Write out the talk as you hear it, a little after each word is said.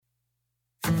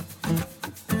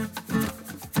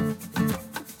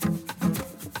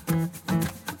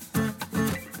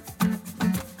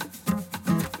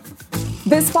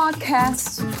This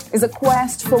podcast is a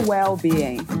quest for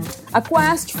well-being, a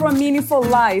quest for a meaningful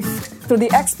life through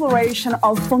the exploration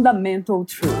of fundamental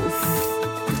truth.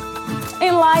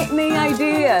 Enlightening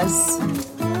ideas,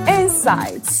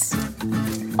 insights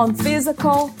on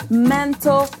physical,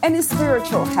 mental, and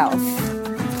spiritual health.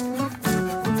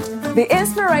 The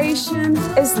inspiration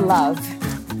is love.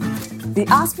 The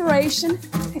aspiration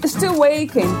is to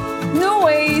awaken new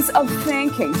ways of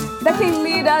thinking that can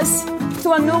lead us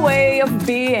to a new way of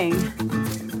being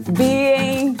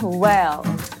well.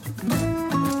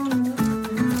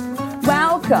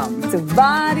 Welcome to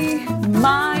Body,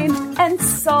 Mind, and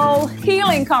Soul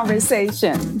Healing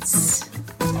Conversations.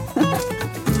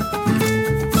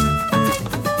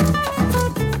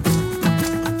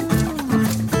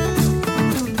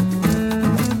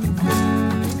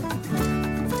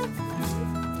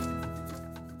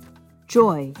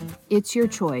 Joy, it's your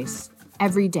choice,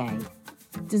 every day.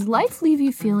 Does life leave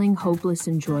you feeling hopeless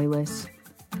and joyless?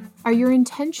 Are your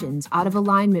intentions out of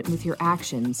alignment with your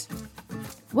actions?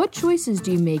 What choices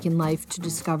do you make in life to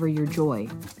discover your joy?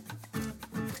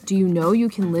 Do you know you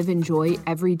can live in joy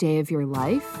every day of your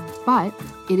life? But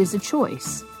it is a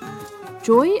choice.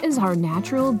 Joy is our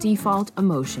natural default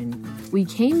emotion. We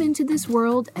came into this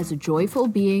world as a joyful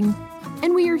being,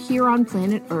 and we are here on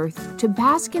planet Earth to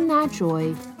bask in that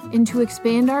joy and to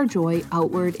expand our joy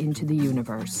outward into the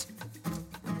universe.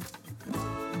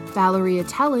 Valeria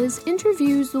Teles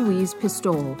interviews Louise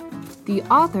Pistole, the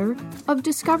author of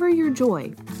Discover Your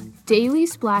Joy, Daily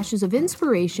Splashes of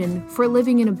Inspiration for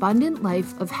Living an Abundant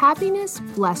Life of Happiness,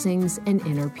 Blessings, and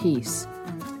Inner Peace.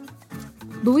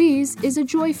 Louise is a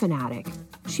joy fanatic.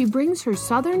 She brings her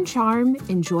Southern charm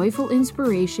and joyful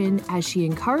inspiration as she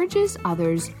encourages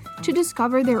others to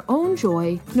discover their own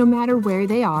joy no matter where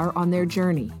they are on their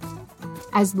journey.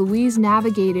 As Louise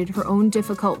navigated her own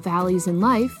difficult valleys in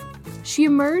life, she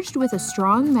emerged with a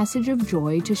strong message of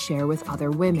joy to share with other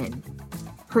women.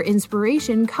 Her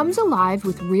inspiration comes alive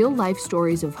with real-life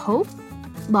stories of hope,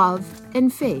 love,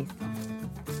 and faith.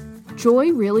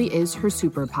 Joy really is her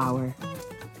superpower.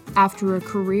 After a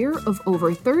career of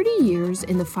over 30 years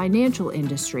in the financial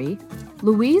industry,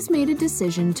 Louise made a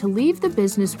decision to leave the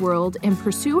business world and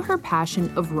pursue her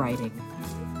passion of writing.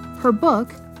 Her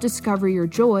book, Discover Your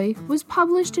Joy, was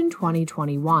published in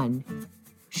 2021.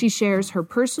 She shares her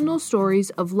personal stories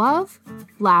of love,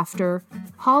 laughter,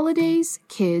 holidays,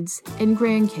 kids, and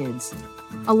grandkids,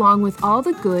 along with all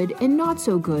the good and not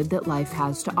so good that life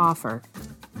has to offer.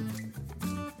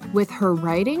 With her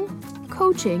writing,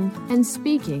 coaching, and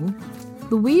speaking,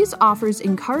 Louise offers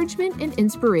encouragement and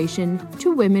inspiration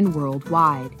to women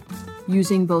worldwide.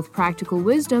 Using both practical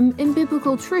wisdom and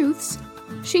biblical truths,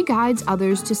 she guides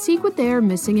others to seek what they are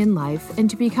missing in life and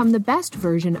to become the best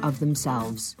version of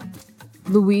themselves.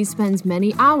 Louise spends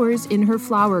many hours in her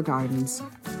flower gardens.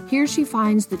 Here she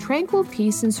finds the tranquil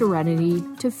peace and serenity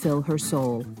to fill her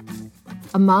soul.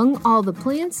 Among all the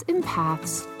plants and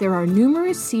paths, there are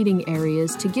numerous seating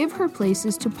areas to give her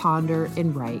places to ponder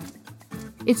and write.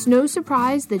 It's no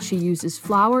surprise that she uses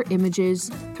flower images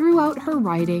throughout her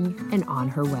writing and on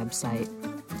her website.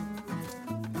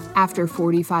 After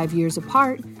 45 years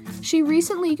apart, she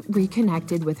recently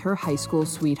reconnected with her high school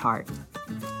sweetheart.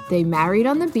 They married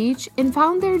on the beach and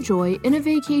found their joy in a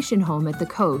vacation home at the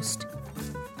coast.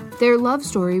 Their love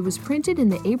story was printed in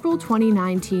the April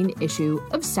 2019 issue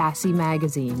of Sassy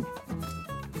magazine.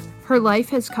 Her life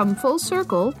has come full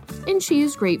circle, and she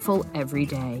is grateful every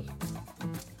day.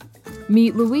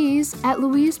 Meet Louise at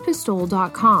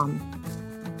louisepistole.com.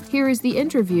 Here is the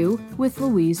interview with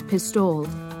Louise Pistole.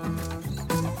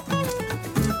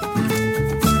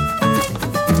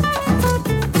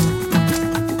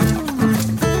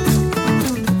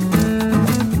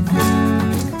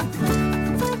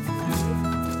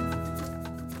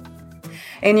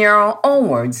 In your own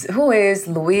words, who is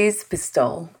Louise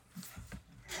Pistole?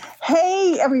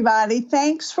 Hey, everybody.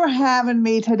 Thanks for having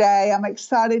me today. I'm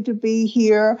excited to be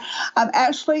here. I'm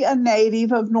actually a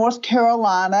native of North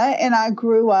Carolina, and I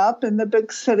grew up in the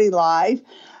big city life.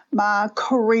 My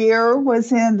career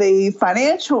was in the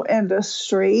financial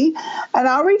industry, and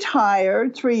I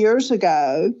retired 3 years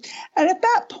ago. And at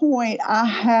that point, I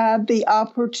had the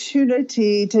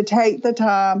opportunity to take the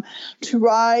time to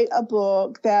write a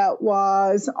book that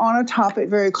was on a topic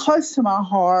very close to my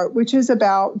heart, which is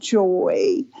about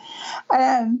joy.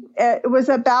 And it was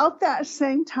about that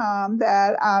same time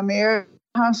that I married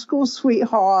my high school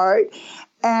sweetheart,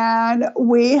 and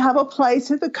we have a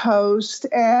place at the coast,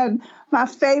 and my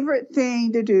favorite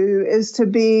thing to do is to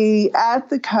be at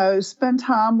the coast, spend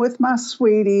time with my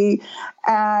sweetie,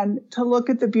 and to look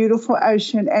at the beautiful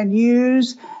ocean and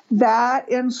use that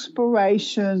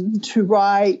inspiration to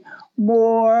write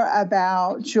more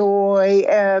about joy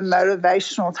and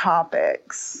motivational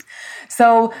topics.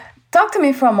 So talk to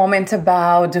me for a moment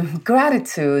about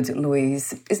gratitude,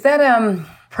 Louise. Is that a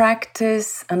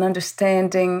practice, an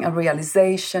understanding, a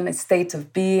realization, a state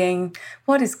of being?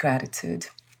 What is gratitude?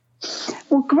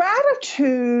 Well,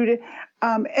 gratitude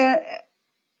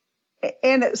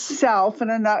in itself, in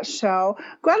a nutshell,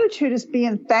 gratitude is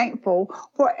being thankful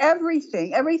for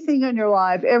everything in your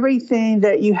life, everything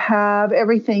that you have,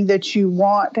 everything that you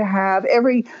want to have,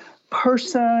 every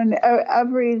person,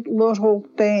 every little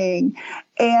thing.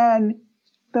 And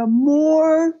the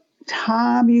more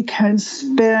time you can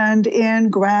spend in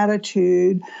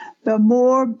gratitude, the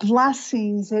more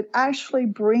blessings it actually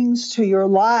brings to your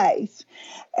life.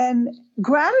 And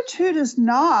gratitude is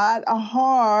not a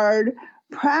hard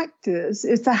practice.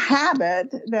 It's a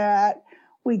habit that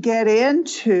we get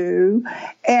into,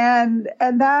 and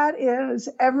that is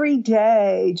every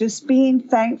day just being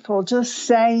thankful, just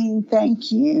saying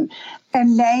thank you,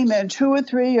 and naming 2 or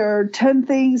 3 or 10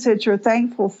 things that you're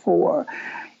thankful for.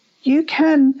 You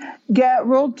can get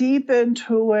real deep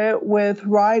into it with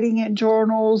writing in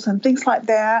journals and things like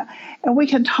that, and we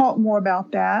can talk more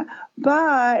about that.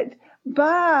 But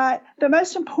the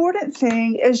most important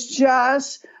thing is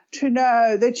just to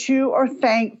know that you are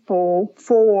thankful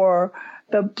for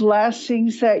the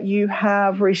blessings that you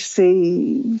have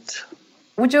received.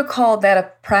 Would you call that a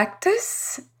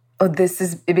practice? Or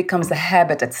it becomes a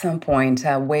habit at some point,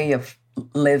 a way of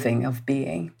living, of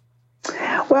being?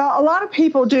 Well, a lot of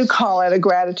people do call it a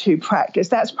gratitude practice.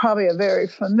 That's probably a very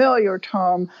familiar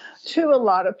term to a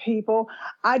lot of people.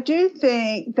 I do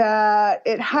think that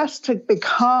it has to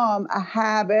become a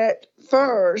habit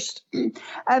first.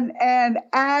 And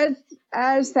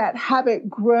as that habit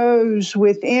grows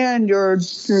within your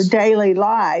daily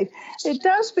life, it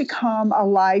does become a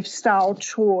lifestyle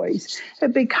choice.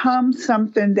 It becomes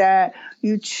something that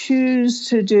you choose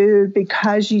to do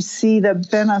because you see the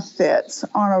benefits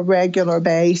on a regular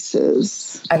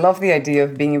basis. I love the idea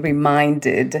of being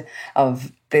reminded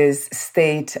of this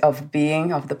state of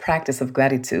being, of the practice of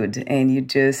gratitude. And you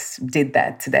just did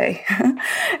that today.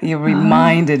 You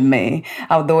reminded me,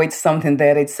 although it's something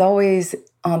that it's always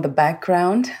on the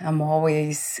background. I'm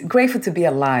always grateful to be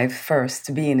alive first,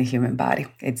 to be in a human body.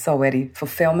 It's already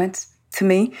fulfillment to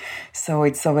me. So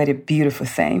it's already a beautiful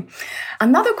thing.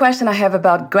 Another question I have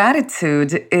about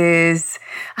gratitude is,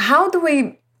 how do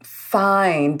we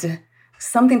find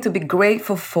something to be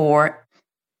grateful for?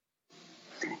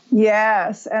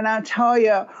 Yes, and I tell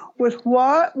you, with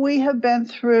what we have been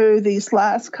through these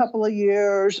last couple of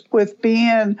years with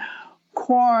being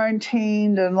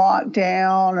quarantined and locked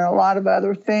down and a lot of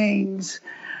other things,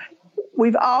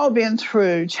 we've all been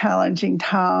through challenging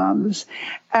times.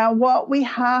 And what we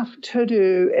have to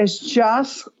do is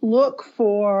just look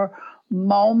for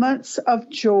moments of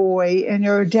joy in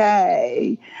your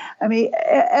day. I mean,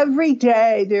 every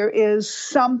day there is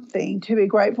something to be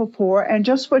grateful for. And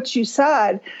just what you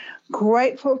said,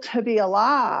 grateful to be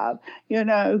alive,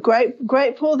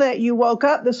 grateful that you woke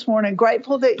up this morning,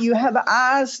 grateful that you have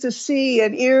eyes to see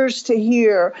and ears to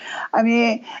hear. I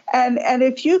mean, and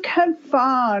if you can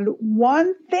find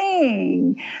one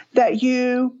thing that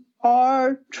you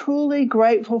are truly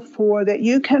grateful for, that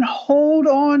you can hold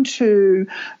on to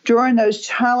during those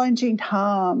challenging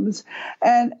times.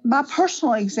 And my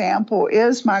personal example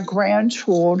is my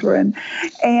grandchildren,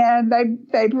 and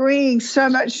they bring so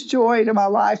much joy to my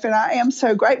life, and I am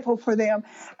so grateful for them.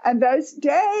 And those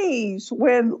days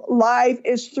when life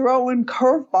is throwing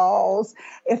curveballs,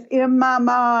 if in my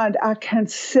mind I can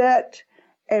sit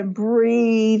and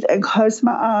breathe and close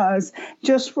my eyes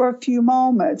just for a few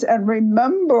moments and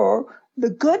remember the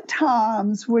good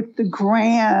times with the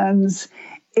grands,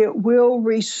 it will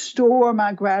restore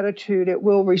my gratitude. It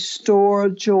will restore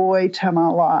joy to my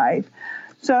life.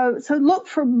 So look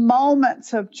for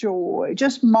moments of joy,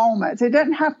 just moments. It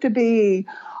doesn't have to be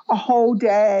a whole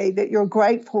day that you're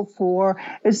grateful for.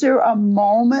 Is there a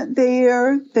moment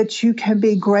there that you can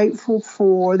be grateful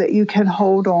for, that you can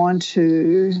hold on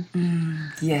to?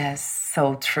 Yes,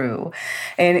 so true.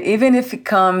 And even if it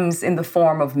comes in the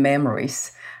form of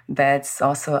memories, that's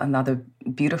also another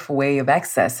beautiful way of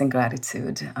accessing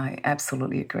gratitude. I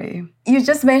absolutely agree. You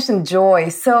just mentioned joy.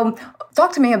 So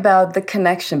talk to me about the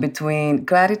connection between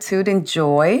gratitude and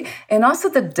joy, and also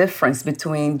the difference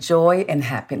between joy and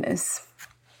happiness.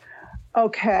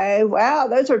 Okay, wow,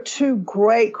 those are two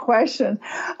great questions.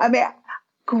 I mean,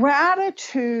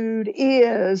 gratitude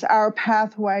is our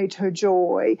pathway to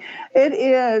joy. It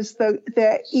is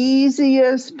the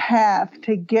easiest path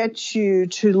to get you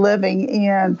to living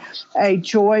in a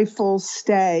joyful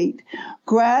state.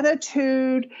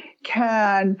 Gratitude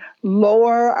can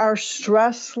lower our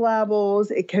stress levels.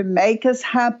 It can make us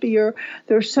happier.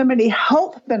 There's so many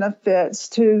health benefits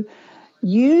to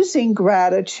using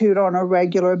gratitude on a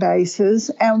regular basis.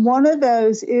 And one of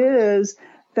those is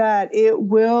that it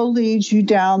will lead you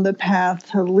down the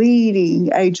path to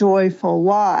leading a joyful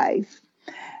life.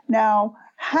 Now,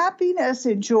 happiness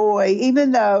and joy,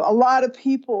 even though a lot of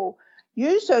people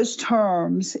use those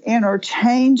terms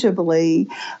interchangeably,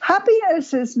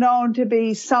 happiness is known to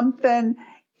be something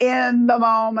in the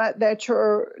moment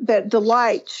that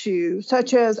delights you,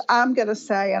 such as, I'm going to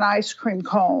say, an ice cream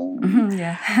cone. Mm-hmm,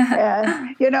 yeah.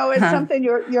 It's something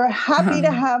you're happy to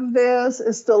have this.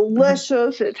 It's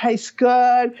delicious. It tastes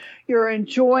good. You're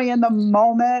enjoying the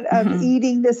moment of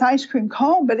eating this ice cream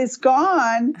cone, but it's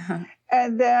gone.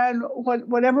 And then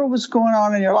whatever was going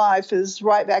on in your life is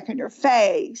right back in your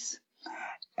face.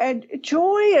 And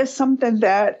joy is something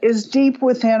that is deep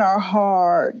within our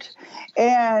heart.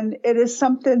 And it is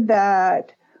something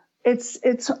that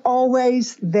it's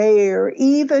always there,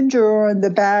 even during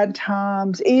the bad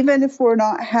times. Even if we're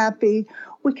not happy,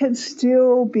 we can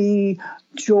still be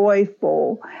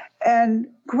joyful. And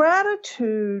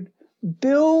gratitude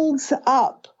builds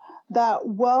up that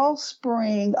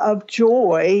wellspring of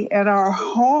joy in our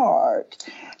heart.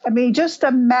 I mean, just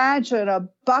imagine a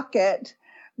bucket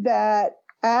that,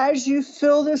 as you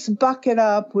fill this bucket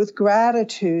up with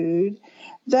gratitude,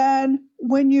 then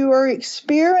when you are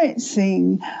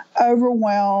experiencing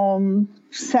overwhelm,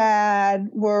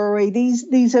 sad, worry,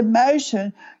 these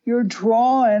emotions, you're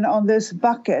drawing on this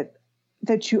bucket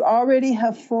that you already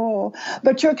have full,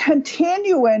 but you're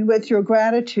continuing with your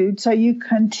gratitude, so you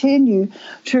continue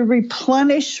to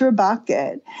replenish your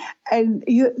bucket. And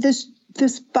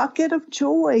this bucket of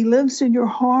joy lives in your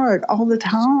heart all the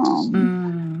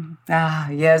time.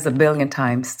 Yes, 1 billion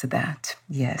times to that.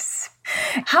 Yes.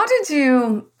 How did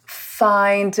you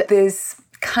find this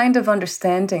kind of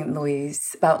understanding,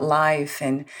 Louise, about life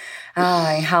and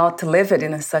how to live it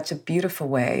in such a beautiful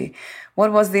way?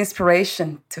 What was the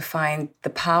inspiration to find the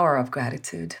power of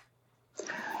gratitude?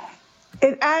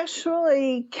 It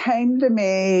actually came to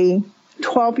me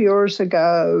 12 years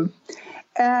ago.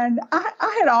 And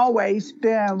I had always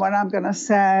been what I'm going to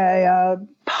say a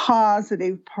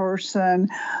positive person,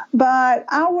 but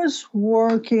I was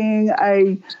working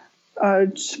a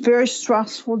very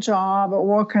stressful job,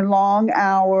 working long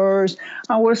hours.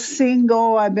 I was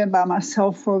single. I'd been by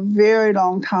myself for a very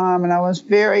long time, and I was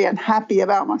very unhappy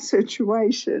about my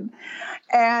situation.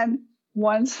 And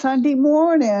one Sunday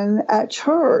morning at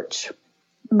church,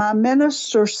 my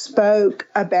minister spoke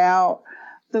about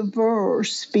the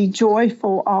verse, "Be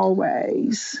joyful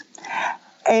always."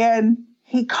 And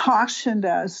he cautioned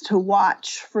us to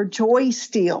watch for joy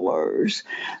stealers,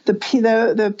 the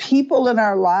people in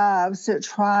our lives that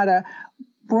try to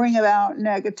bring about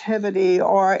negativity,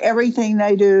 or everything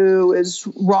they do is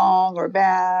wrong or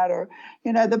bad, or,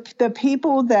 the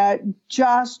people that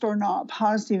just are not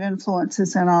positive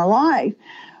influences in our life.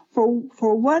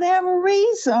 For whatever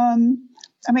reason,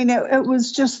 I mean, it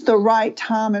was just the right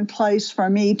time and place for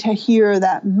me to hear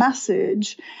that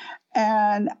message.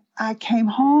 And I came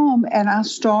home and I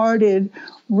started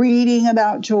reading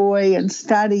about joy and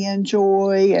studying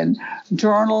joy and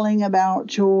journaling about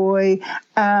joy.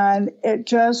 And it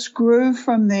just grew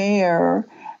from there.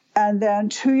 And then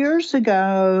 2 years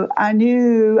ago, I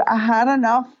knew I had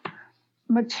enough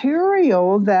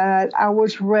material that I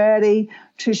was ready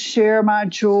to share my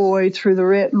joy through the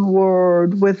written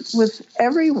word with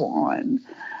everyone.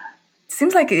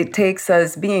 Seems like it takes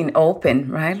us being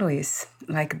open, right, Louise?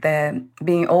 Like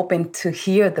being open to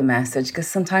hear the message, because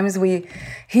sometimes we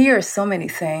hear so many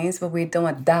things, but we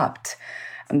don't adapt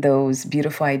those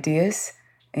beautiful ideas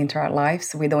into our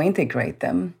lives. We don't integrate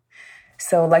them.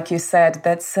 So like you said,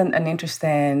 that's an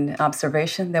interesting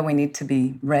observation, that we need to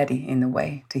be ready in a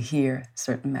way to hear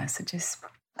certain messages.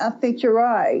 I think you're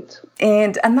right.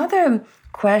 And another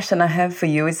question I have for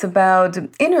you is about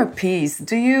inner peace.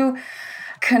 Do you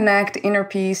connect inner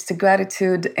peace to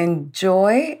gratitude and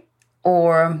joy,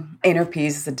 or inner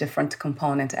peace is a different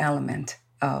component element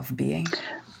of being?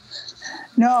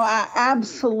 No, I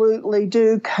absolutely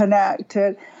do connect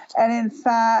it. And in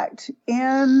fact,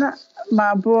 in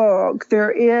my book,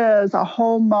 there is a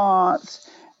whole month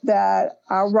that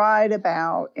I write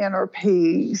about inner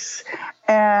peace.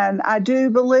 And I do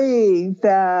believe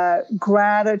that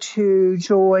gratitude,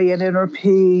 joy, and inner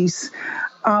peace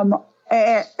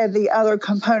and the other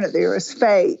component there is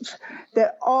faith,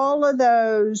 that all of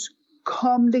those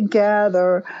come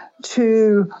together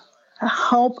to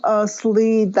help us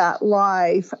lead that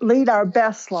life, lead our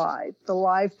best life, the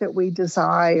life that we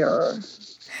desire.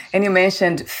 And you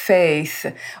mentioned faith.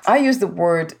 I use the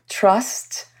word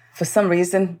trust. For some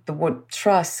reason, the word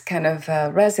trust kind of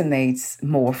resonates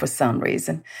more for some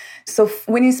reason. So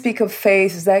when you speak of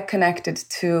faith, is that connected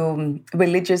to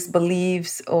religious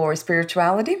beliefs or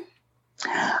spirituality?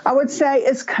 I would say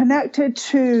it's connected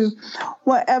to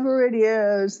whatever it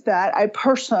is that a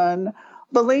person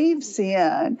believes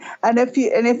in. And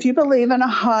if you believe in a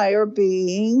higher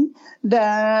being,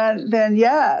 then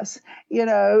yes,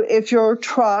 if your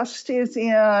trust is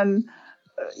in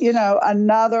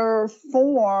another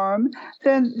form,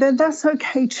 then that's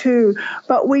okay too.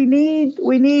 But we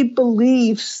need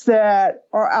beliefs that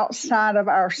are outside of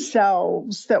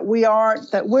ourselves, that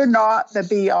we're not the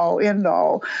be all end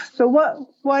all. So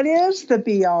what is the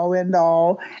be all end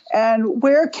all, and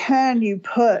where can you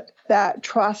put that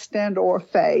trust and or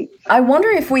faith? I wonder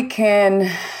if we can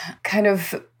kind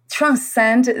of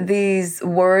transcend these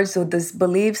words or these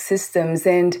belief systems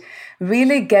and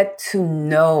really get to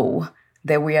know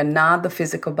that we are not the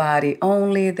physical body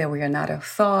only, that we are not our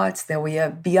thoughts, that we are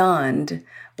beyond,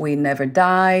 we never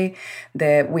die,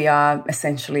 that we are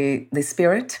essentially the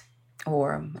spirit.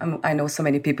 Or I know so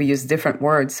many people use different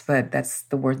words, but that's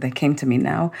the word that came to me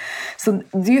now. So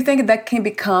do you think that can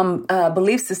become, a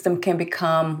belief system can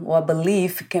become, or a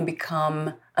belief can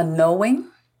become a knowing?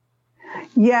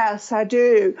 Yes, I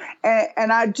do.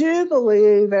 And I do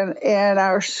believe in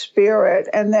our spirit,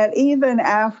 and that even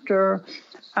after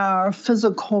our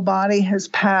physical body has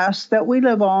passed, that we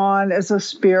live on as a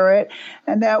spirit,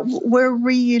 and that we're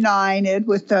reunited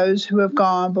with those who have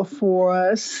gone before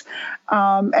us.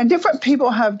 And different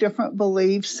people have different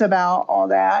beliefs about all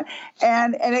that.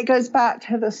 And it goes back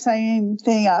to the same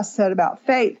thing I said about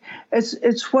faith.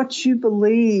 It's what you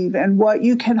believe and what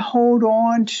you can hold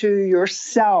on to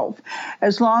yourself,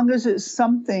 as long as it's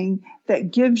something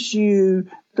that gives you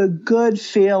the good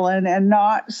feeling and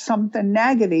not something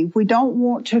negative. We don't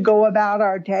want to go about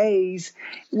our days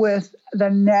with the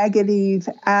negative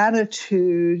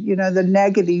attitude, the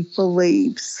negative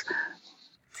beliefs.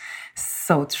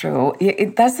 So true.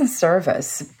 It doesn't serve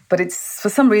us, but it's for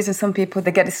some reason, some people,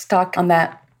 they get stuck on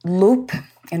that loop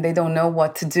and they don't know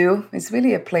what to do. It's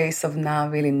really a place of not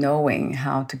really knowing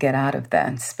how to get out of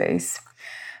that space.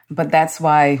 But that's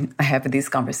why I have these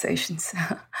conversations.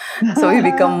 So we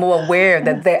become more aware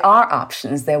that there are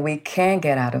options, that we can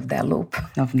get out of that loop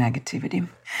of negativity.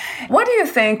 What do you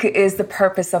think is the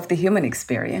purpose of the human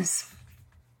experience?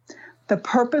 The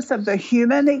purpose of the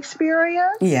human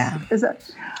experience? Yeah. Is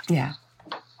it? Yeah.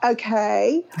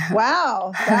 Okay.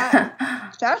 Wow.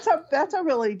 That's a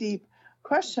really deep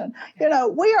question.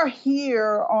 We are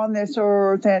here on this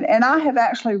earth, and I have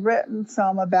actually written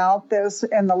some about this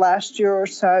in the last year or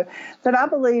so, that I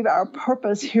believe our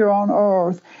purpose here on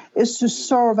earth is to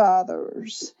serve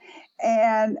others,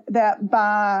 and that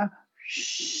by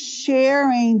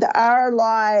sharing our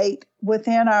light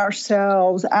within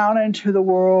ourselves out into the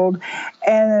world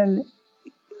and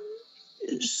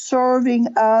serving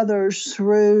others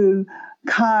through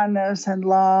kindness and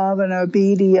love and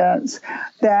obedience,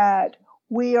 that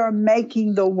we are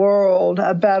making the world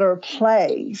a better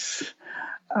place.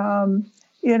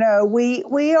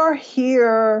 We are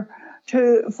here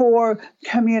for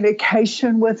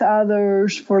communication with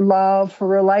others, for love, for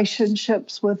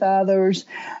relationships with others.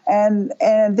 And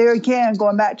there again,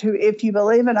 going back to, if you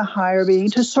believe in a higher being,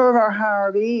 to serve our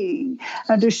higher being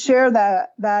and to share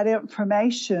that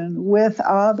information with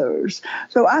others.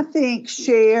 So I think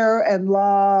share and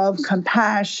love,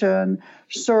 compassion,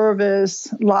 service,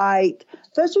 light,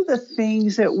 those are the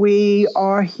things that we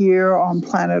are here on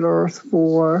planet Earth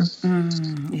for.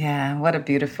 Yeah, what a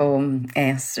beautiful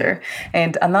answer.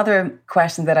 And another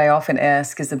question that I often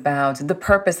ask is about the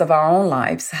purpose of our own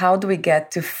lives. How do we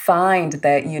get to find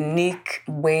that unique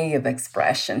way of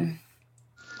expression?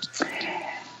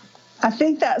 I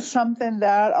think that's something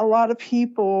that a lot of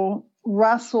people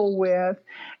wrestle with,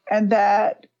 and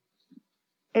that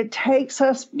it takes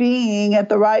us being at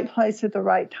the right place at the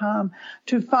right time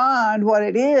to find what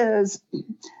it is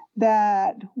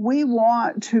that we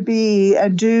want to be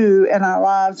and do in our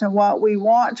lives, and what we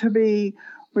want to be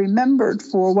remembered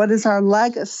for. What is our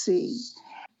legacy?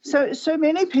 So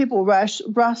many people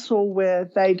wrestle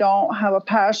with, they don't have a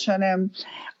passion,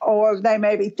 or they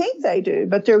maybe think they do,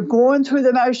 but they're going through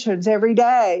the motions every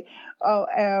day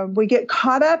and we get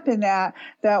caught up in that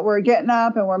we're getting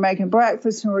up and we're making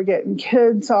breakfast and we're getting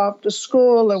kids off to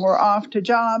school and we're off to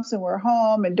jobs and we're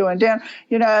home and doing dinner,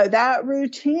 that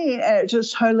routine, and it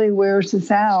just totally wears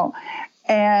us out.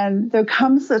 And there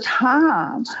comes the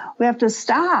time we have to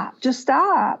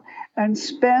stop and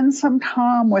spend some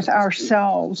time with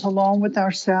ourselves, alone with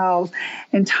ourselves,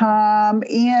 and time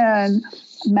in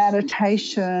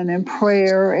meditation and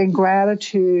prayer and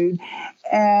gratitude.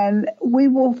 And we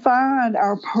will find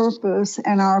our purpose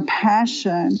and our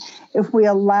passion if we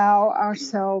allow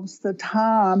ourselves the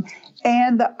time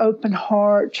and the open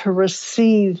heart to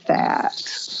receive that.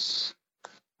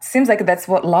 Seems like that's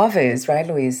what love is, right,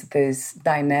 Louise? This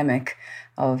dynamic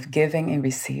of giving and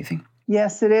receiving.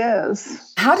 Yes, it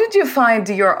is. How did you find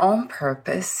your own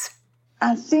purpose?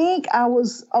 I think I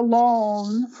was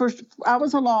alone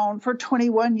for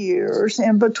 21 years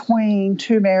in between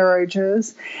two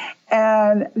marriages.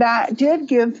 And that did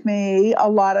give me a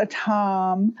lot of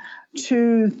time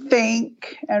to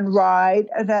think and write.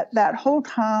 That whole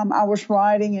time I was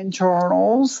writing in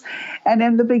journals. And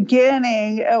in the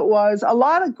beginning, it was a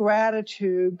lot of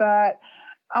gratitude, but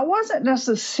I wasn't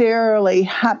necessarily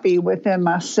happy within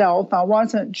myself. I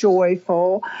wasn't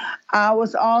joyful. I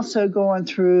was also going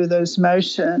through those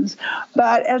motions.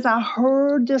 But as I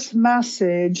heard this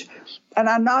message, and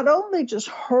I not only just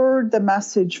heard the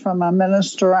message from my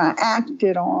minister, I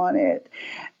acted on it.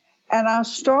 And I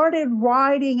started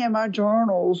writing in my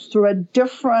journals through a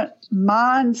different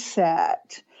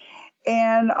mindset,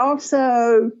 and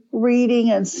also reading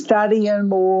and studying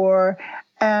more.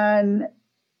 And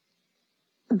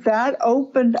that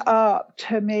opened up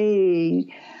to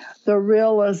me the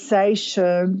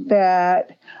realization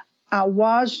that I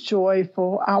was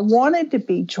joyful, I wanted to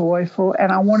be joyful, and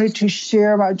I wanted to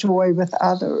share my joy with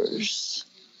others.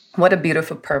 What a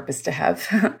beautiful purpose to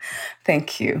have.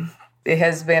 Thank you. It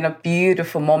has been a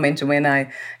beautiful moment when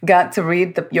I got to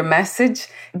read your message.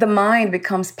 The mind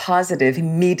becomes positive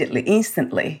immediately,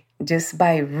 instantly, just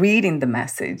by reading the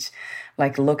message.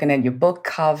 Like looking at your book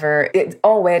cover, it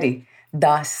already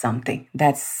does something.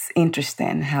 That's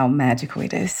interesting how magical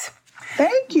it is.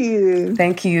 Thank you.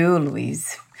 Thank you,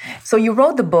 Louise. So you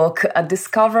wrote the book,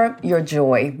 Discover Your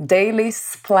Joy, Daily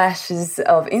Splashes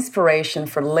of Inspiration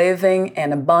for Living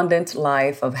an Abundant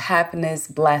Life of Happiness,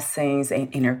 Blessings, and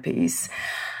Inner Peace.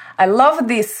 I love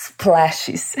these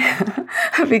splashes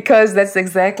because that's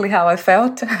exactly how I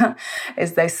felt.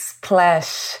 It's that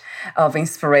splash of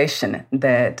inspiration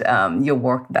that your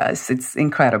work does. It's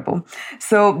incredible.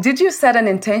 So did you set an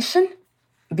intention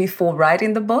before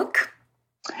writing the book?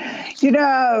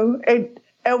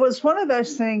 It was one of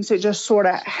those things that just sort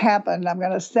of happened, I'm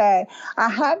going to say. I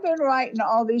have been writing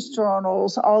all these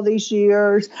journals all these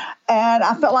years, and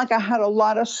I felt like I had a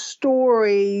lot of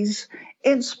stories,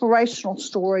 inspirational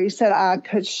stories that I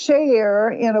could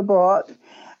share in a book.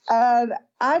 And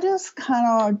I just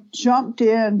kind of jumped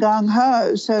in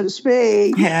gung-ho, so to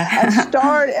speak,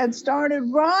 and started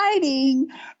writing.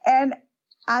 And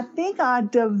I think I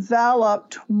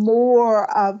developed more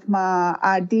of my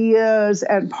ideas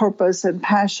and purpose and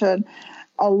passion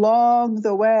along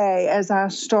the way as I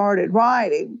started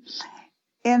writing.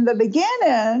 In the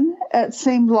beginning, it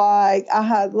seemed like I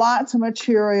had lots of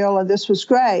material and this was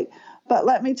great. But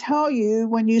let me tell you,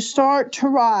 when you start to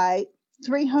write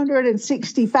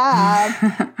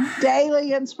 365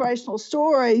 daily inspirational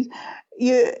stories,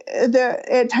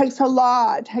 it takes a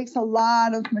lot. It takes a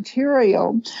lot of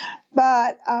material.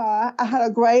 But I had a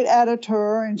great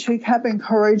editor, and she kept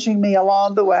encouraging me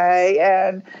along the way,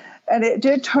 and it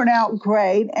did turn out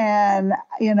great. And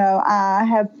I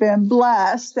have been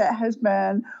blessed. That has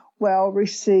been well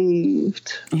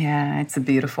received. Yeah, it's a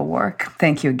beautiful work.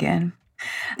 Thank you again.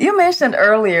 You mentioned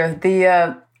earlier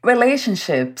the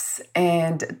relationships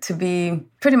and to be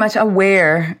pretty much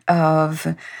aware of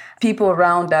people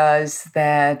around us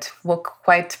that will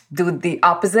quite do the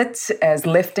opposite as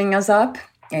lifting us up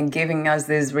and giving us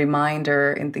this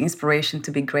reminder and the inspiration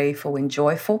to be grateful and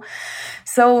joyful.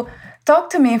 So talk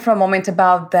to me for a moment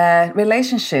about that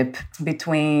relationship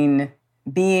between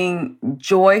being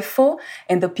joyful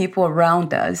and the people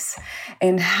around us.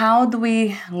 And how do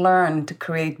we learn to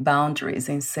create boundaries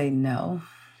and say no?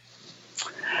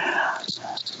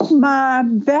 My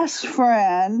best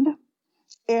friend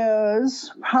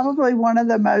is probably one of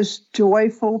the most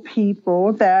joyful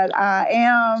people that I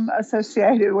am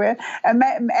associated with. And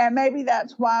maybe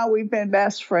that's why we've been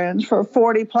best friends for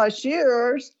 40 plus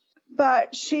years.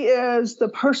 But she is the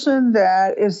person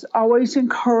that is always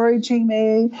encouraging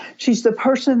me. She's the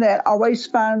person that always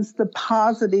finds the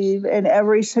positive in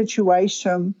every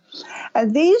situation.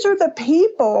 And these are the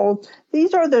people,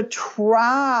 these are the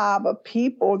tribe of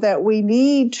people that we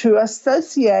need to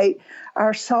associate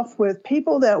ourselves with,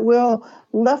 people that will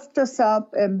lift us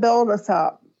up and build us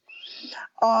up.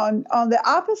 On the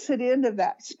opposite end of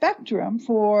that spectrum,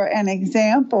 for an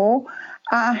example,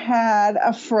 I had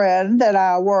a friend that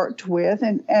I worked with,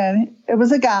 and it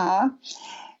was a guy.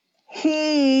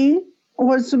 He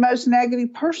was the most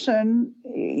negative person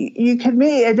you could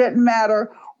meet. It didn't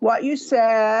matter what you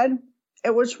said.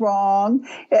 It was wrong.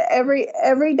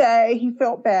 Every day he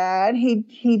felt bad.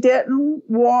 He didn't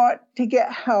want to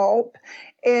get help.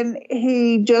 And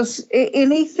he just,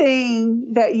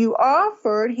 anything that you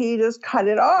offered, he just cut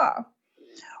it off.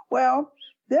 Well,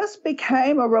 this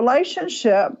became a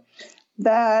relationship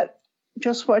that,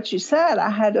 just what you said,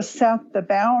 I had to set the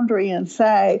boundary and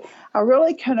say, I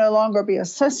really can no longer be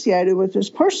associated with this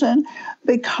person,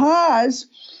 because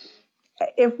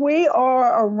if we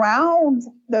are around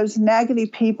those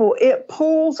negative people, it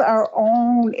pulls our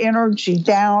own energy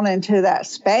down into that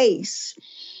space.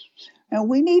 And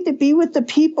we need to be with the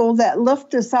people that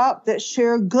lift us up, that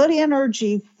share good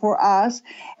energy for us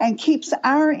and keeps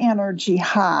our energy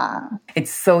high.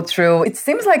 It's so true. It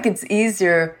seems like it's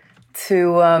easier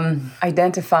to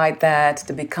identify that,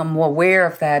 to become more aware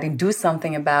of that and do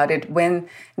something about it when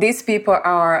these people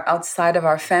are outside of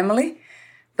our family.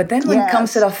 But then when it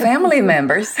comes to the family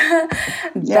members,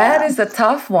 that is a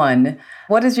tough one.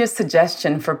 What is your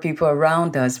suggestion for people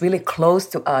around us, really close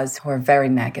to us, who are very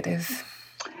negative?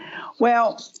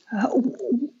 Well,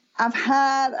 I've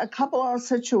had a couple of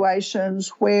situations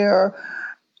where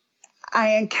I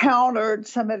encountered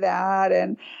some of that,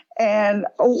 and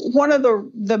one of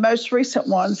the most recent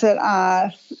ones that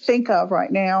I think of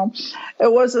right now,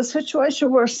 it was a situation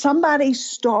where somebody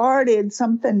started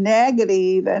something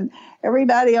negative and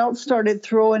everybody else started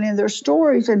throwing in their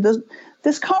stories, and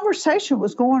this conversation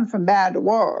was going from bad to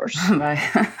worse.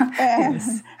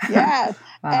 Yes. Yes.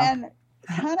 Wow. And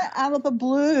kind of out of the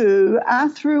blue, I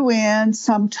threw in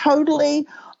some totally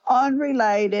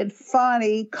unrelated,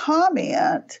 funny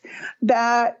comment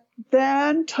that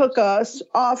then took us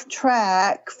off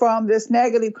track from this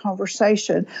negative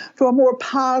conversation to a more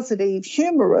positive,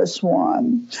 humorous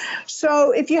one.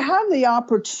 So if you have the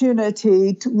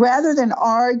opportunity to, rather than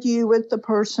argue with the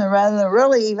person, rather than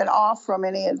really even offer them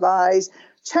any advice,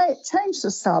 change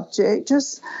the subject.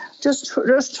 Just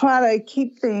try to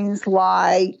keep things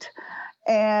light,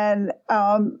 and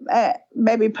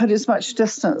maybe put as much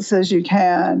distance as you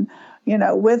can,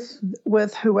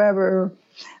 with whoever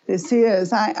this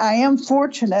is. I am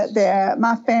fortunate that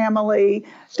my family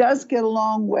does get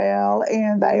along well,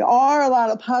 and they are a lot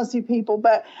of positive people.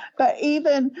 But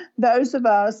even those of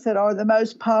us that are the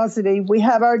most positive, we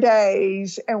have our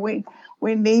days, and we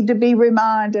need to be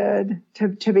reminded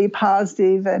to be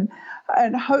positive, and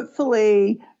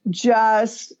hopefully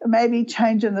just maybe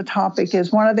changing the topic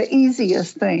is one of the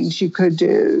easiest things you could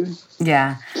do.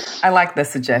 Yeah, I like the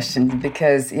suggestion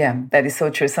because, that is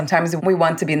so true. Sometimes we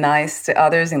want to be nice to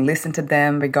others and listen to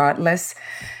them regardless,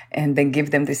 and then give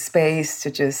them the space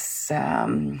to just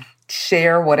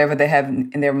share whatever they have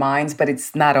in their minds, but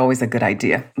it's not always a good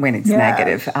idea when it's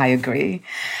negative. I agree.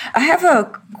 I have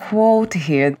a quote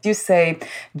here. You say,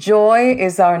 joy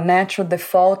is our natural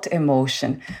default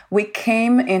emotion. We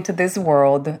came into this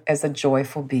world as a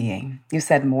joyful being. You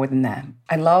said more than that.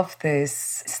 I love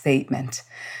this statement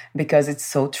because it's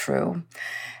so true.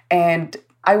 And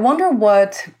I wonder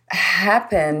what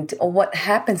happened or what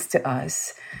happens to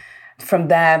us from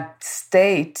that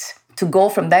state, to go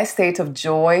from that state of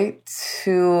joy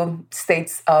to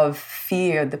states of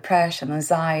fear, depression,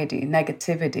 anxiety,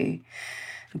 negativity.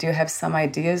 Do you have some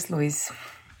ideas, Louise?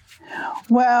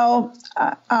 Well,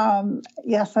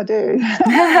 yes, I do.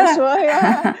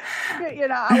 I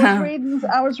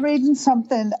was reading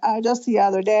something just the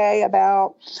other day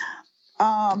about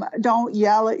don't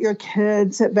yell at your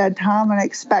kids at bedtime and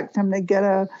expect them to get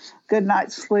a good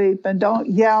night's sleep, and don't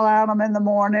yell at them in the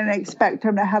morning and expect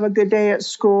them to have a good day at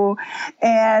school.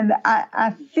 And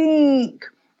I think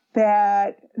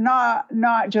that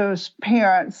not just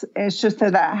parents, it's just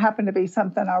that happened to be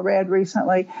something I read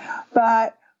recently,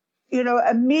 but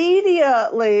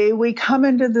immediately we come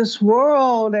into this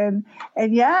world, and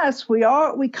yes, we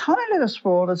come into this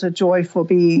world as a joyful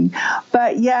being,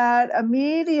 but yet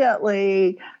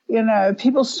immediately,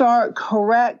 people start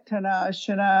correcting us,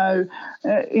 telling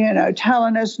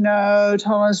us no,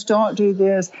 telling us don't do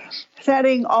this,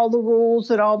 setting all the rules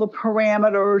and all the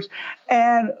parameters.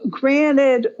 And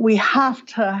granted, we have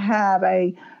to have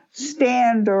a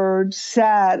standard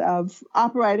set of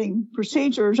operating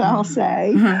procedures, I'll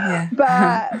say. Yeah.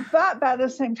 But by the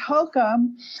same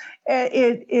token,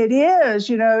 it is,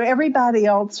 everybody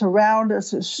else around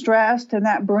us is stressed, and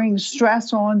that brings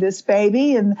stress on this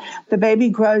baby, and the baby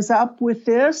grows up with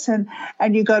this, and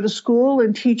you go to school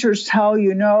and teachers tell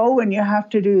you no, and you have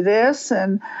to do this,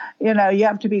 and you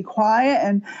have to be quiet,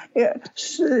 and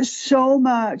so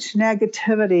much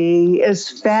negativity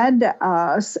is fed to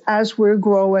us as we're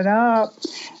growing up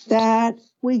that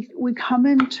we come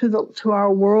into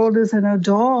our world as an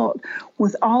adult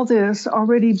with all this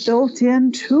already built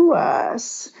into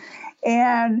us.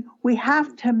 And we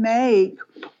have to make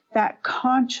that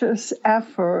conscious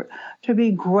effort to be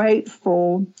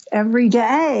grateful every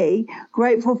day,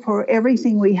 grateful for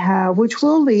everything we have, which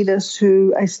will lead us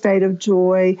to a state of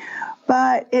joy.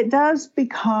 But it does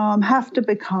have to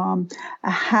become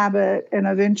a habit, and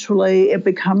eventually it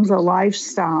becomes a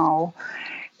lifestyle.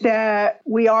 That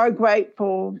we are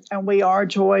grateful and we are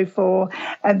joyful.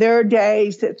 And there are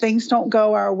days that things don't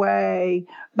go our way,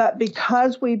 but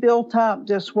because we built up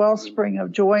this wellspring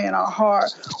of joy in our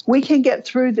heart, we can get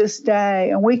through this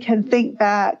day and we can think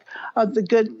back of the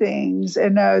good things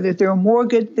and know that there are more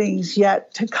good things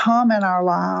yet to come in our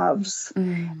lives.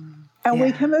 And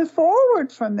we can move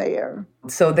forward from there.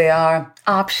 So there are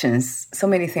options, so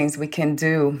many things we can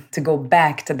do to go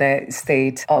back to the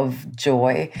state of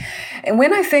joy. And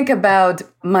when I think about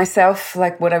myself,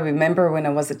 like what I remember when I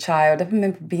was a child, I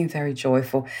remember being very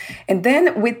joyful. And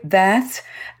then with that,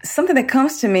 something that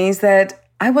comes to me is that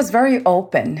I was very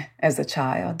open as a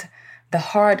child. The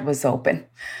heart was open.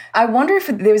 I wonder if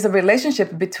there's a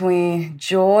relationship between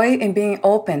joy and being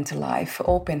open to life,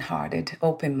 open-hearted,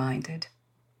 open-minded.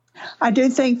 I do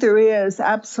think there is,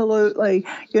 absolutely.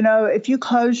 If you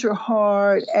close your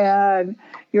heart and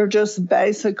you're just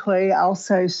basically, I'll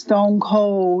say, stone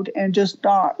cold and just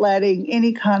not letting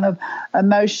any kind of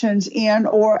emotions in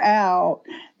or out,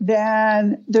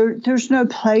 then there's no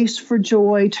place for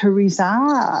joy to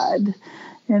reside.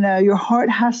 Your heart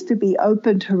has to be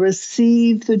open to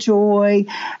receive the joy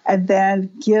and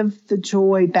then give the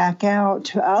joy back out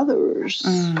to others.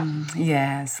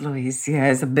 Yes, Louise.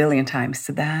 Yes, a billion times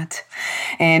to that.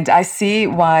 And I see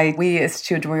why we as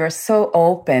children, we are so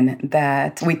open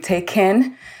that we take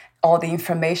in all the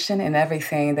information and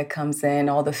everything that comes in,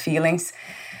 all the feelings.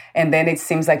 And then it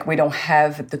seems like we don't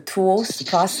have the tools to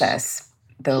process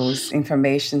those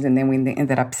informations, and then we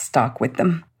ended up stuck with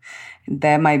them.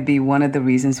 That might be one of the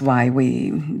reasons why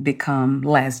we become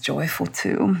less joyful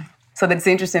too. So that's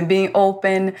interesting, being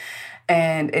open,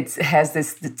 and it has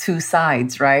the two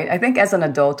sides, right? I think as an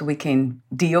adult, we can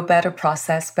deal better,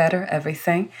 process better,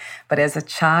 everything. But as a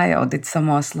child, it's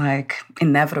almost like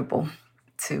inevitable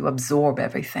to absorb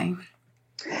everything.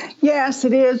 Yes,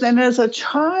 it is. And as a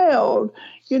child,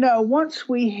 once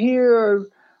we hear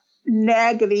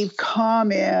negative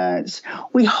comments,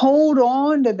 we hold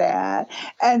on to that,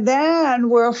 and then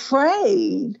we're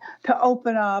afraid to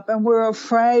open up, and we're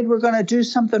afraid we're going to do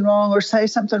something wrong or say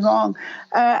something wrong,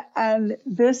 and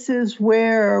this is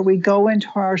where we go into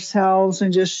ourselves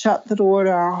and just shut the door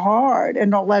to our heart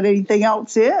and not let anything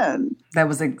else in. That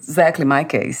was exactly my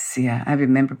case. Yeah, I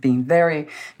remember being very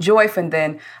joyful, and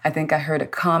then I think I heard a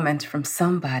comment from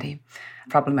somebody,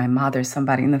 probably my mother,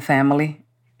 somebody in the family,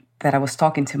 that I was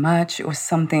talking too much or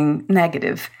something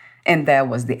negative. And that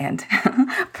was the end,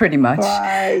 pretty much.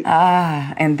 Right.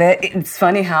 And it's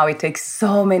funny how it takes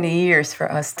so many years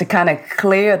for us to kind of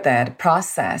clear that,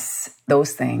 process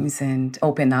those things and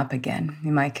open up again.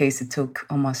 In my case, it took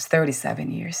almost 37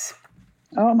 years.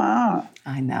 Oh, my.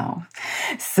 I know.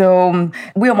 So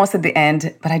we're almost at the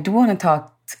end, but I do want to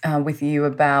talk with you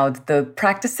about the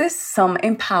practices, some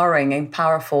empowering and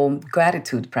powerful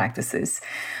gratitude practices.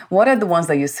 What are the ones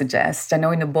that you suggest? I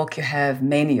know in the book you have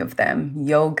many of them: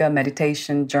 yoga,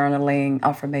 meditation, journaling,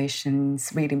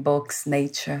 affirmations, reading books,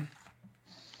 nature.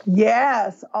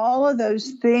 Yes, all of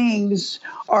those things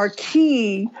are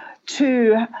key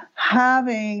to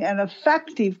having an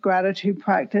effective gratitude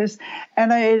practice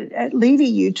and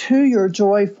leading you to your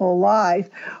joyful life.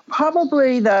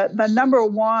 Probably the number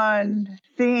one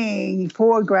thing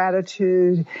for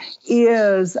gratitude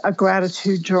is a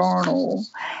gratitude journal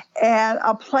and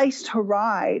a place to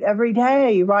write. Every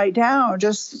day you write down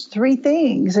just 3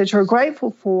 things that you're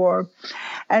grateful for.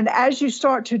 And as you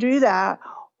start to do that,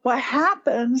 what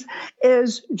happens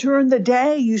is during the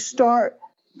day you start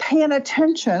paying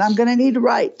attention. I'm going to need to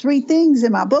write 3 things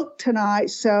in my book tonight,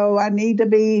 so I need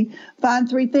to find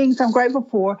 3 things I'm grateful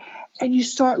for. And you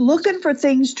start looking for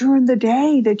things during the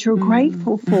day that you're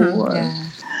grateful for.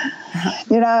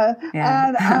 Yeah.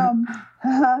 And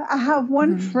I have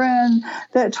one friend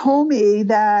that told me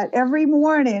that every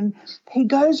morning he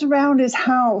goes around his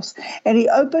house and he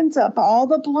opens up all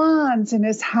the blinds in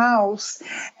his house.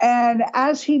 And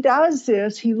as he does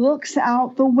this, he looks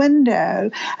out the window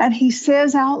and he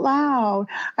says out loud,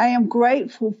 I am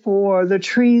grateful for the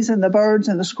trees and the birds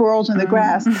and the squirrels and the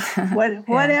grass,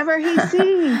 whatever he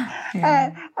sees.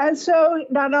 And so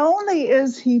not only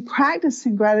is he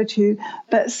practicing gratitude,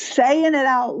 but saying it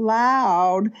out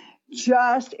loud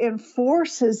just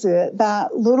enforces it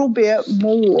that little bit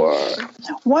more.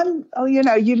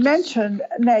 You mentioned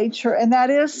nature, and that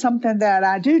is something that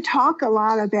I do talk a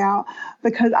lot about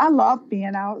because I love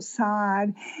being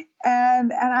outside.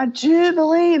 And I do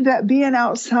believe that being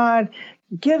outside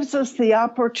gives us the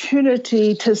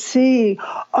opportunity to see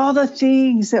all the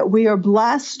things that we are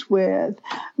blessed with.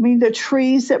 I mean, the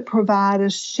trees that provide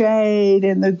us shade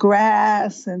and the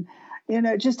grass and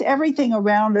just everything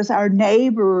around us, our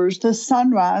neighbors, the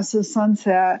sunrise, the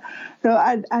sunset. So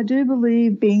I do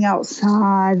believe being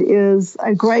outside is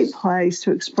a great place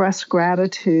to express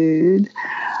gratitude.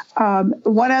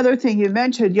 One other thing you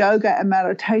mentioned, yoga and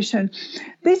meditation.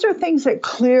 These are things that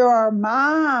clear our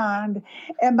mind.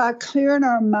 And by clearing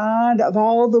our mind of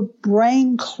all the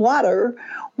brain clutter,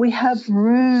 we have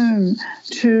room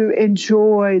to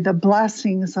enjoy the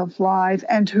blessings of life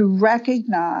and to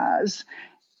recognize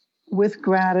with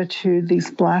gratitude these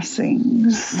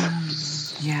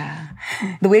blessings. Yeah.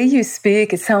 The way you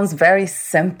speak, it sounds very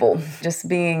simple. Just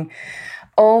being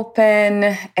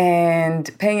open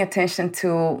and paying attention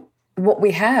to what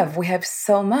we have. We have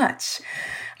so much.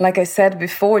 Like I said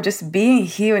before, just being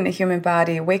here in the human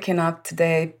body, waking up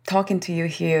today, talking to you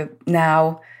here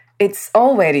now, it's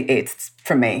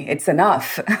for me. It's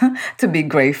enough to be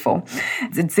grateful.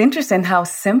 It's interesting how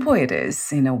simple it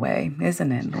is in a way,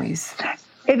 isn't it, Louise?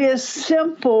 It is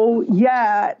simple,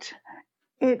 yet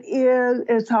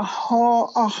it's a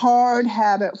hard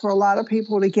habit for a lot of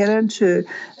people to get into.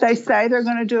 They say they're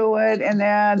going to do it, and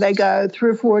then they go 3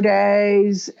 or 4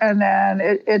 days, and then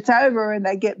it's over, and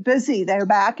they get busy. They're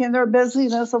back in their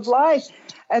busyness of life,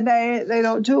 and they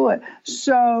don't do it.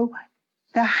 So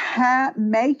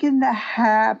making the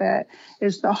habit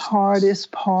is the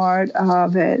hardest part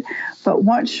of it. But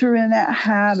once you're in that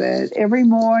habit, every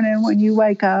morning when you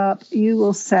wake up, you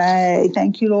will say,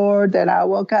 thank you, Lord, that I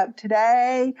woke up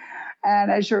today.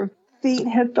 And as your feet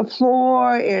hit the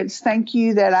floor, it's thank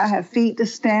you that I have feet to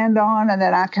stand on and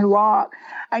that I can walk.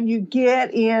 And you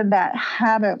get in that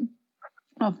habit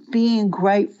of being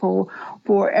grateful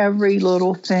for every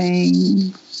little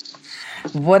thing.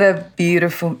 What a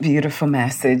beautiful, beautiful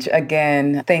message.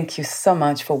 Again, thank you so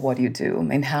much for what you do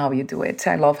and how you do it.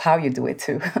 I love how you do it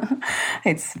too.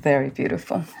 It's very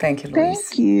beautiful. Thank you, Louise.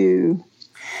 Thank you.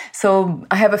 So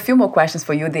I have a few more questions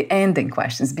for you, the ending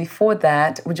questions. Before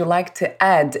that, would you like to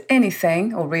add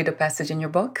anything or read a passage in your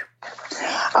book?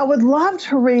 I would love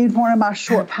to read one of my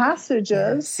short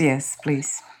passages. Yes,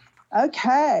 please.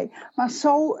 Okay,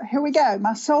 here we go.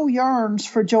 My soul yearns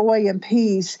for joy and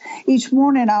peace. Each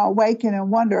morning I awaken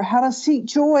and wonder how to seek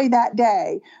joy that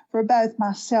day for both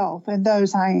myself and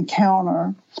those I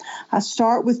encounter. I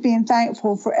start with being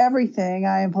thankful for everything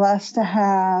I am blessed to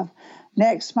have.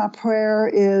 Next, my prayer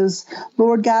is,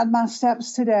 Lord, guide my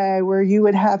steps today where you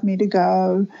would have me to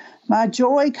go. My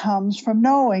joy comes from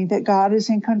knowing that God is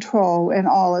in control and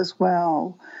all is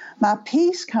well. My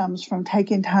peace comes from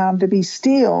taking time to be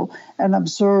still and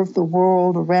observe the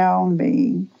world around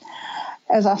me.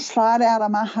 As I slide out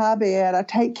of my high bed, I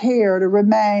take care to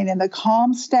remain in the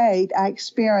calm state I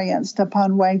experienced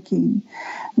upon waking.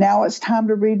 Now it's time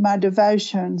to read my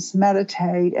devotions,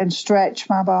 meditate, and stretch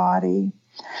my body.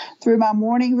 Through my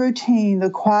morning routine, the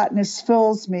quietness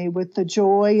fills me with the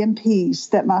joy and peace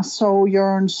that my soul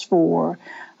yearns for.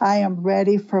 I am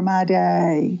ready for my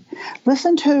day.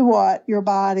 Listen to what your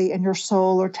body and your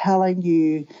soul are telling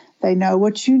you. They know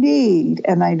what you need,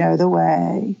 and they know the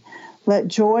way. Let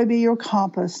joy be your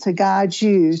compass to guide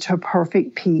you to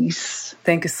perfect peace.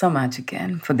 Thank you so much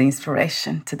again for the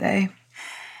inspiration today.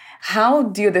 How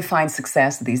do you define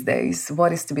success these days?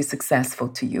 What is to be successful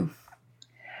to you?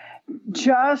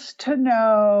 Just to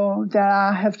know that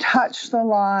I have touched the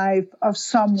life of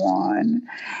someone.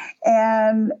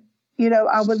 And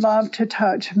I would love to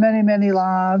touch many, many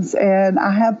lives, and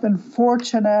I have been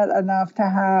fortunate enough to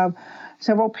have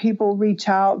several people reach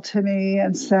out to me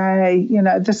and say,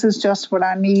 this is just what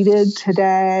I needed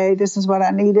today. This is what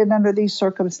I needed under these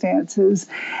circumstances.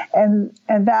 And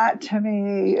that to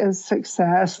me is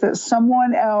success, that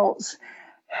someone else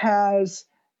has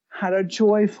had a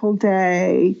joyful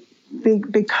day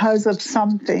because of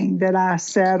something that I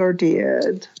said or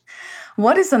did.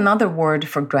 What is another word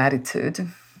for gratitude?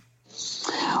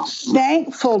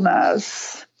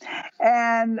 Thankfulness.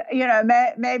 And,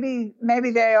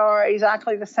 maybe they are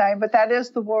exactly the same, but that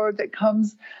is the word that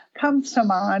comes to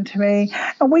mind to me.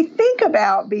 And we think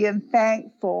about being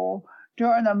thankful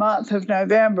during the month of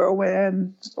November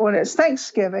when it's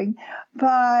Thanksgiving,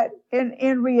 but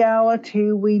in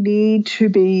reality, we need to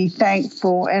be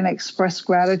thankful and express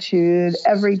gratitude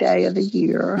every day of the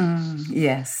year.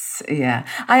 Yes, yeah.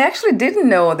 I actually didn't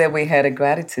know that we had a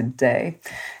gratitude day.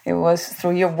 It was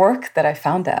through your work that I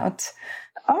found out.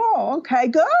 Oh, okay,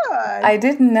 good. I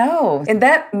didn't know. And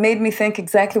that made me think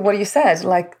exactly what you said.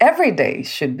 Like every day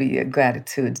should be a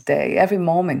gratitude day. Every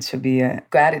moment should be a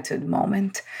gratitude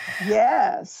moment.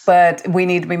 Yes. But we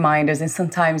need reminders. And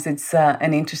sometimes it's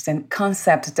an interesting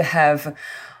concept to have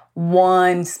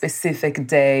one specific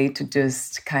day to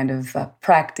just kind of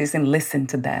practice and listen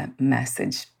to that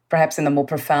message, perhaps in a more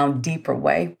profound, deeper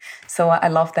way. So I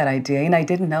love that idea. And I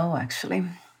didn't know, actually.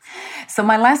 So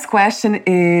my last question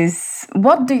is,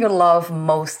 what do you love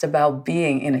most about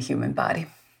being in a human body?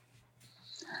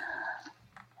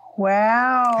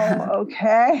 Wow.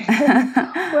 Okay.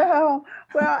 well,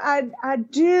 I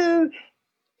do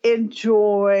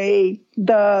enjoy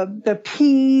the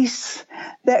peace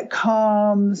that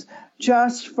comes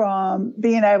just from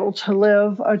being able to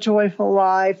live a joyful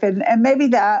life, and maybe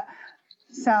that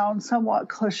sounds somewhat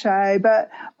cliche, but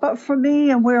for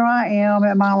me and where I am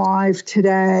in my life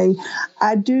today,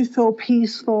 I do feel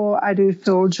peaceful, I do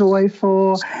feel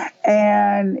joyful,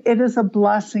 and it is a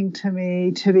blessing to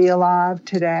me to be alive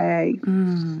today.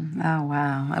 Oh,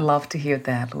 wow. I love to hear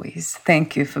that, Louise.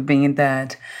 Thank you for being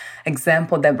that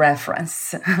example, that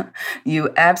reference.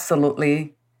 You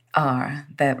absolutely are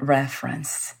that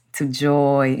reference to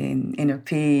joy and inner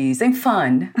peace and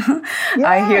fun. Yes.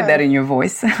 I hear that in your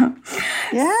voice.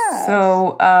 Yeah.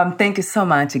 So thank you so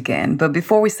much again. But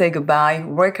before we say goodbye,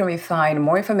 where can we find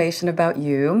more information about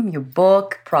you, your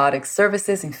book, products,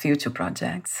 services, and future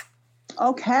projects?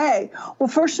 Okay. Well,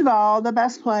 first of all, the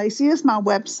best place is my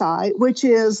website, which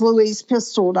is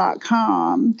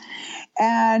louisepistole.com.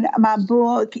 And my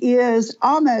book is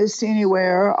almost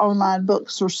anywhere online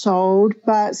books are sold,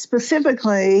 but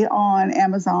specifically on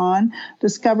Amazon.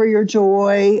 Discover Your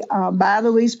Joy by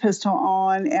Louise Pistole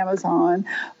on Amazon.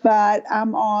 But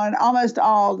I'm on almost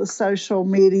all the social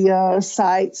media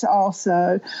sites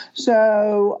also.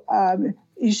 So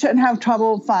you shouldn't have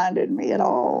trouble finding me at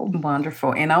all.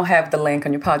 Wonderful. And I'll have the link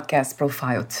on your podcast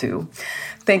profile too.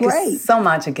 Thank you so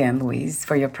much again, Louise,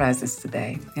 for your presence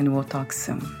today. And we'll talk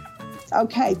soon.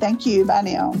 Okay, thank you. Bye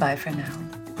now. Bye for now.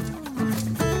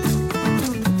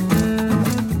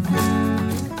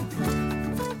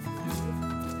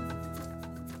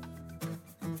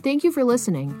 Thank you for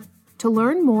listening. To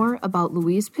learn more about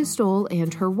Louise Pistole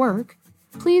and her work,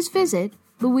 please visit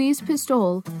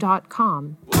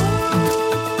louisepistole.com.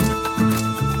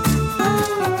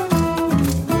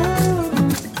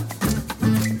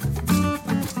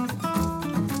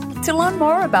 To learn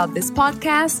more about this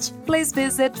podcast, please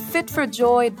visit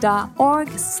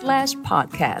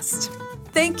fitforjoy.org/podcast.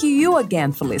 Thank you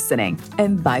again for listening,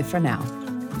 and bye for now.